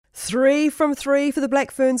3 from 3 for the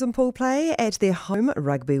Black Ferns in pool play at their home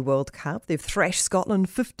Rugby World Cup. They've thrashed Scotland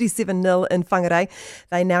 57-0 in Whangarei.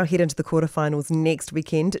 They now head into the quarterfinals next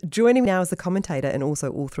weekend. Joining me now is the commentator and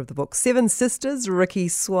also author of the book Seven Sisters, Rikki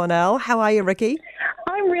Swannell. How are you, Rikki?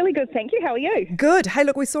 I'm really good, thank you. How are you? Good. Hey,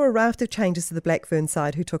 look, we saw a raft of changes to the Black Ferns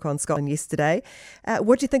side who took on Scotland yesterday.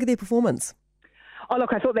 What do you think of their performance? Oh,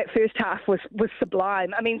 look, I thought that first half was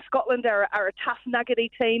sublime. I mean, Scotland are a tough, nuggety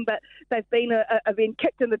team, but they've been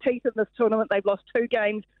kicked in the teeth in this tournament. They've lost 2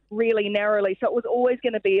 games really narrowly, so it was always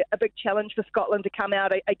going to be a big challenge for Scotland to come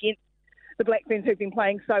out against the Black Ferns who've been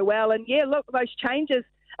playing so well. And, yeah, look, those changes,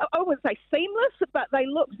 I wouldn't say seamless, but they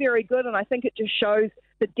look very good, and I think it just shows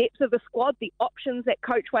the depth of the squad, the options that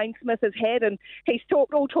Coach Wayne Smith has had, and he's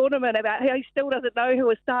talked all tournament about how he still doesn't know who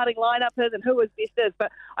his starting lineup is and who his best is,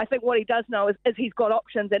 but I think what he does know is he's got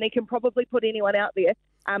options, and he can probably put anyone out there,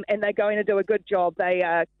 and they're going to do a good job. They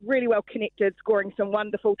are really well connected, scoring some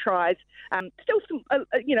wonderful tries. Still some,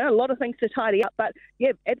 a lot of things to tidy up, but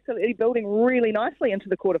yeah, absolutely building really nicely into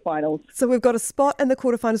the quarterfinals. So we've got a spot in the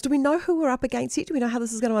quarterfinals. Do we know who we're up against yet? Do we know how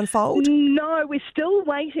this is going to unfold? No, we're still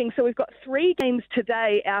waiting. So we've got 3 games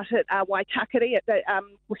today out at Waitakere. At the,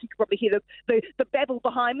 you can probably hear the babble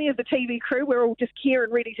behind me of the TV crew. We're all just here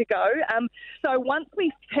and ready to go. So once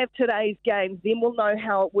we have today's games, then we'll know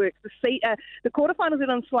how it works. The quarterfinals are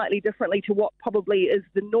done slightly differently to what probably is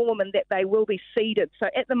the norm, and that they will be seeded. So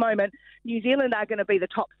at the moment, New Zealand are going to be the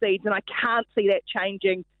top seeds, and I can't see that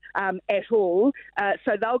changing at all.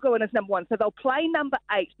 So they'll go in as number 1. So they'll play number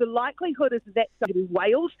 8. The likelihood is that's going to be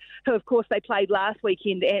Wales, who of course they played last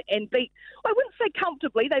weekend and beat, I wouldn't say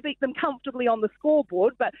comfortably, they beat them comfortably on the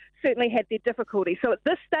scoreboard, but certainly had their difficulty. So at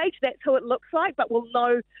this stage, that's who it looks like, but we'll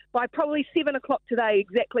know by probably 7 o'clock today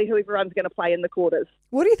exactly who everyone's going to play in the quarters.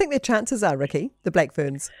 What do you think their chances are, Rikki, the Black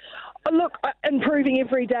Ferns? Look, improving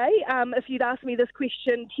every day. If you'd asked me this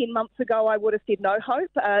question 10 months ago, I would have said no hope.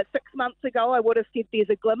 6 months ago, I would have said there's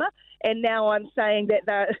a glimmer. And now I'm saying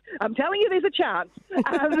that I'm telling you there's a chance.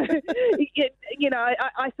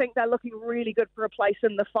 I think they're looking really good for a place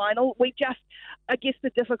in the final. I guess the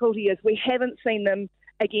difficulty is we haven't seen them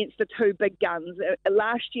against the 2 big guns.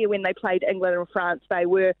 Last year when they played England and France, they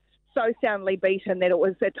were so soundly beaten that it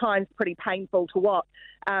was at times pretty painful to watch.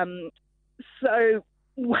 So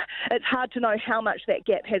it's hard to know how much that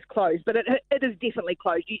gap has closed, but it is definitely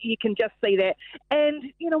closed. You can just see that.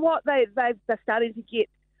 And you know what? They're starting to get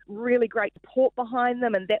really great support behind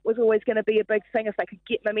them, and that was always going to be a big thing. If they could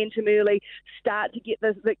get momentum early, start to get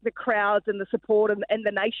the crowds and the support and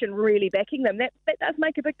the nation really backing them, that does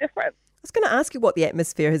make a big difference. I was going to ask you what the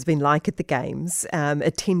atmosphere has been like at the games,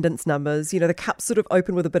 attendance numbers. The Cup's sort of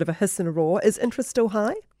open with a bit of a hiss and a roar. Is interest still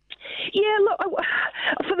high? Yeah, look,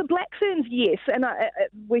 for the Black Ferns, yes, and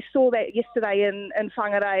we saw that yesterday in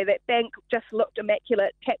Whangarei. That bank just looked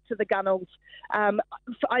immaculate, tapped to the gunnels.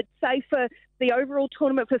 I'd say for the overall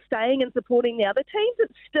tournament, for staying and supporting the other teams,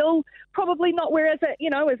 it's still probably not where, as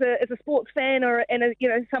a sports fan or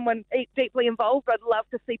someone deeply involved, I'd love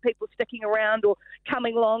to see people sticking around or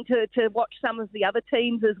coming along to watch some of the other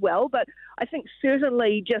teams as well. But I think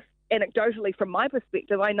certainly, just anecdotally from my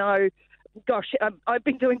perspective, I know, gosh, I've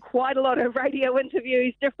been doing quite a lot of radio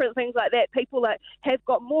interviews, different things like that. People that have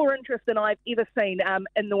got more interest than I've ever seen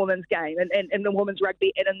in the women's game and in the women's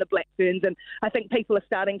rugby and in the Black Ferns. And I think people are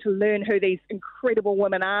starting to learn who these incredible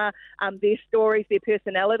women are, their stories, their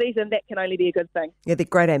personalities, and that can only be a good thing. Yeah, they're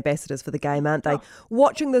great ambassadors for the game, aren't they? Oh.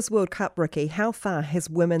 Watching this World Cup, Rikki, how far has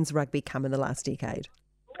women's rugby come in the last decade?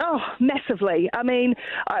 Oh, massively. I mean,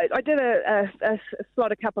 I did a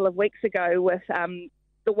slot a couple of weeks ago with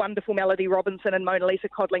the wonderful Melody Robinson and Mona Lisa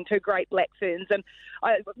Codling, 2 great Black Ferns. And,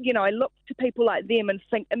 I look to people like them and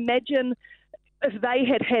think, imagine if they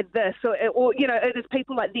had this, or it is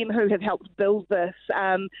people like them who have helped build this.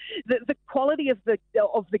 The quality of the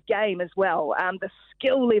game as well, the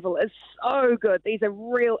skill level is so good. These are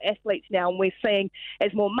real athletes now, and we're seeing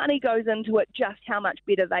as more money goes into it, just how much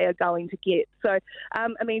better they are going to get. So,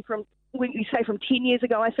 when you say from 10 years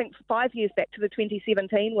ago, I think 5 years back to the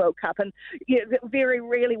 2017 World Cup, and very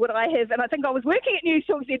rarely would I have, and I think I was working at News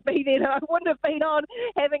Talk ZB then, I wouldn't have been on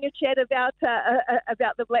having a chat about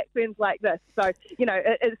the Black Ferns like this. So,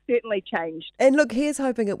 it's certainly changed. And look, here's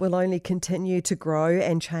hoping it will only continue to grow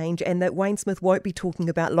and change, and that Wayne Smith won't be talking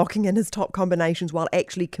about locking in his top combinations while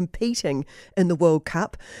actually competing in the World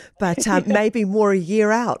Cup, but maybe more a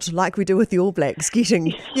year out, like we do with the All Blacks,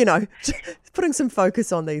 getting, putting some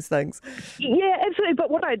focus on these things. Yeah, Absolutely,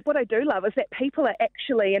 but what I do love is that people are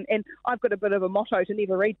actually, and I've got a bit of a motto to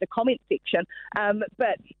never read the comment section,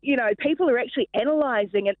 but people are actually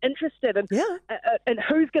analysing and interested in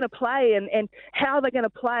who's going to play and how they're going to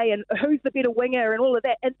play and who's the better winger and all of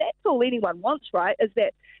that, and that's all anyone wants, right? Is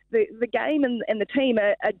that the game and the team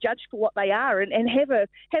are judged for what they are and have a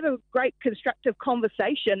great constructive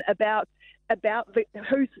conversation about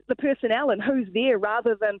who's the personnel and who's there,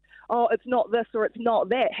 rather than, oh, it's not this or it's not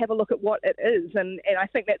that. Have a look at what it is, and I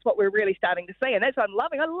think that's what we're really starting to see, and that's what I'm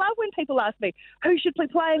loving. I love when people ask me, who should be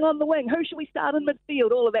playing on the wing, who should we start in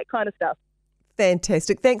midfield, all of that kind of stuff.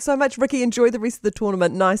 Fantastic. Thanks so much, Rikki. Enjoy the rest of the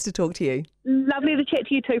tournament. Nice to talk to you. Lovely to chat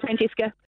to you too, Francesca.